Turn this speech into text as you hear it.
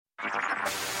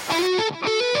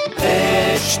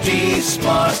HT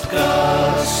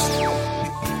Smartcast.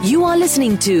 You are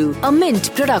listening to a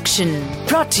Mint production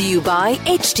brought to you by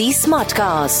HT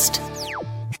Smartcast.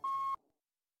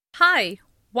 Hi,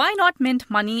 Why Not Mint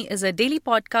Money is a daily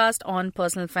podcast on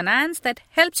personal finance that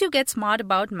helps you get smart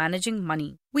about managing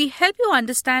money. We help you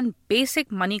understand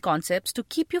basic money concepts to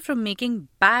keep you from making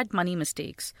bad money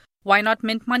mistakes. Why Not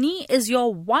Mint Money is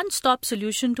your one-stop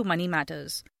solution to money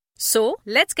matters. So,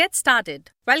 let's get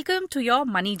started. Welcome to your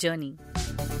money journey.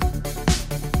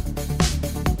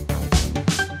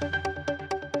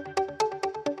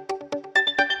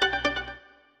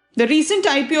 The recent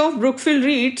IPO of Brookfield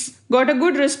REITs got a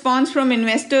good response from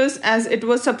investors as it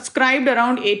was subscribed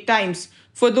around 8 times.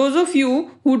 For those of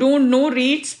you who don't know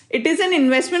REITs, it is an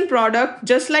investment product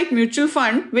just like mutual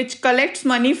fund which collects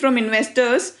money from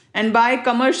investors and buy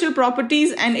commercial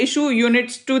properties and issue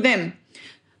units to them.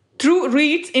 Through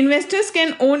REITs, investors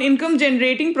can own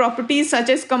income-generating properties such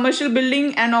as commercial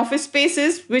building and office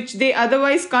spaces which they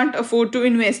otherwise can't afford to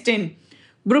invest in.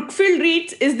 Brookfield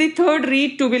REITs is the third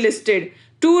REIT to be listed.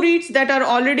 2 REITs that are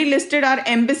already listed are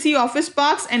Embassy Office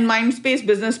Parks and Mindspace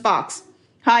Business Parks.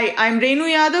 Hi, I'm Renu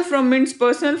Yadav from Mint's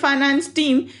personal finance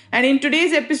team, and in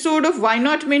today's episode of Why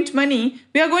Not Mint Money,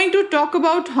 we are going to talk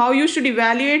about how you should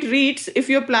evaluate REITs if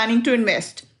you're planning to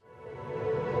invest.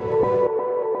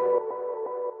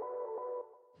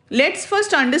 Let's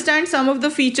first understand some of the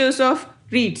features of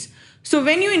REITs. So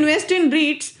when you invest in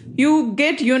REITs, you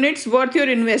get units worth your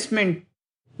investment.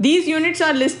 These units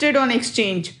are listed on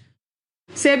exchange.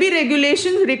 SEBI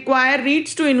regulations require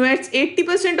REITs to invest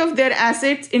 80% of their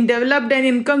assets in developed and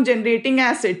income-generating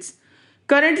assets.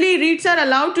 Currently, REITs are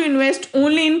allowed to invest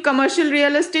only in commercial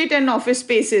real estate and office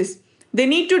spaces. They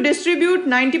need to distribute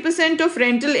 90% of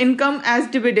rental income as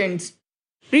dividends.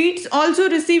 REITs also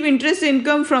receive interest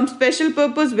income from special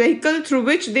purpose vehicle through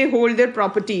which they hold their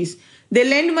properties. They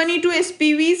lend money to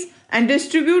SPVs and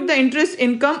distribute the interest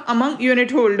income among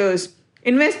unit holders.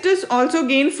 Investors also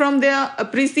gain from their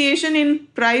appreciation in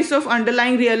price of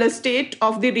underlying real estate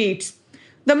of the REITs.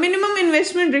 The minimum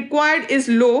investment required is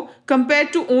low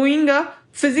compared to owning a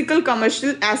physical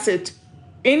commercial asset.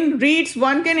 In REITs,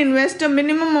 one can invest a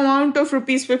minimum amount of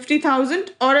Rs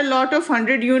 50,000 or a lot of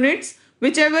 100 units,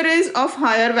 whichever is of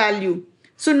higher value.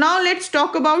 So now let's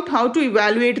talk about how to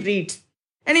evaluate REITs.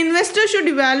 An investor should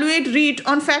evaluate REIT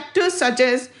on factors such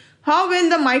as how well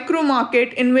the micro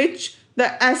market in which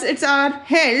the assets are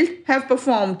held have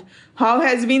performed, how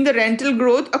has been the rental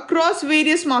growth across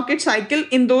various market cycles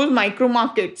in those micro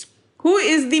markets, who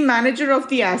is the manager of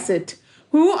the asset,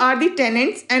 who are the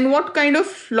tenants and what kind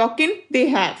of lock-in they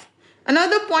have.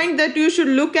 Another point that you should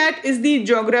look at is the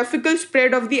geographical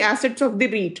spread of the assets of the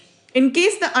REIT. In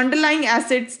case the underlying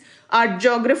assets are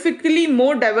geographically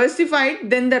more diversified,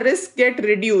 then the risks get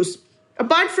reduced.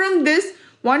 Apart from this,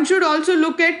 one should also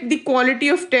look at the quality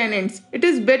of tenants. It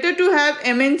is better to have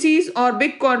MNCs or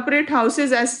big corporate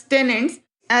houses as tenants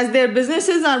as their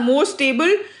businesses are more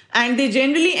stable and they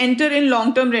generally enter in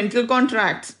long-term rental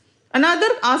contracts. Another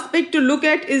aspect to look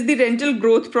at is the rental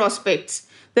growth prospects.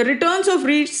 The returns of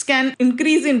REITs can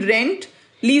increase in rent,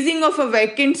 leasing of a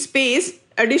vacant space,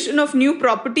 addition of new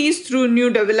properties through new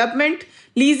development,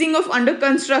 leasing of under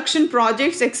construction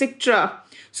projects, etc.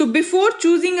 So before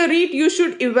choosing a REIT, you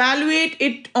should evaluate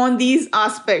it on these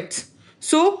aspects.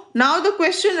 So now the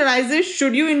question arises,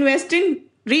 should you invest in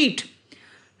REIT?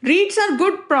 REITs are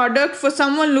good product for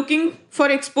someone looking for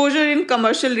exposure in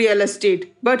commercial real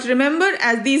estate. But remember,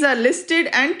 as these are listed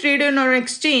and traded on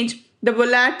exchange, the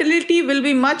volatility will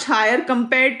be much higher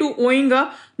compared to owning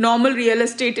a normal real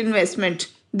estate investment.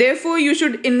 Therefore, you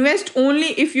should invest only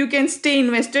if you can stay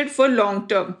invested for long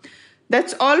term.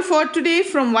 That's all for today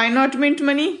from Why Not Mint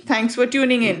Money. Thanks for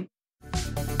tuning in.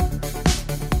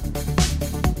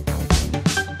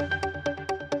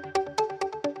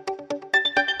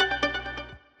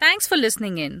 Thanks for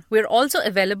listening in. We're also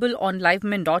available on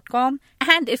livemint.com.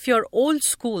 And if you're old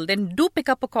school, then do pick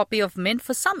up a copy of Mint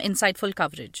for some insightful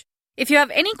coverage. If you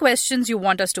have any questions you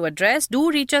want us to address, do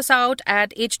reach us out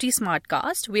at HT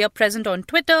Smartcast. We are present on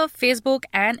Twitter, Facebook,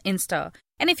 and Insta.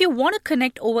 And if you want to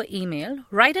connect over email,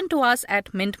 write into us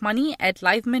at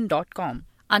mintmoney@livemint.com.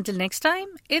 Until next time,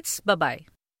 it's bye-bye.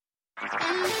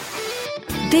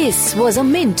 This was a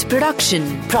Mint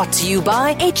production brought to you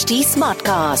by HT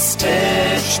Smartcast.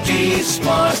 HT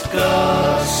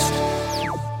Smartcast.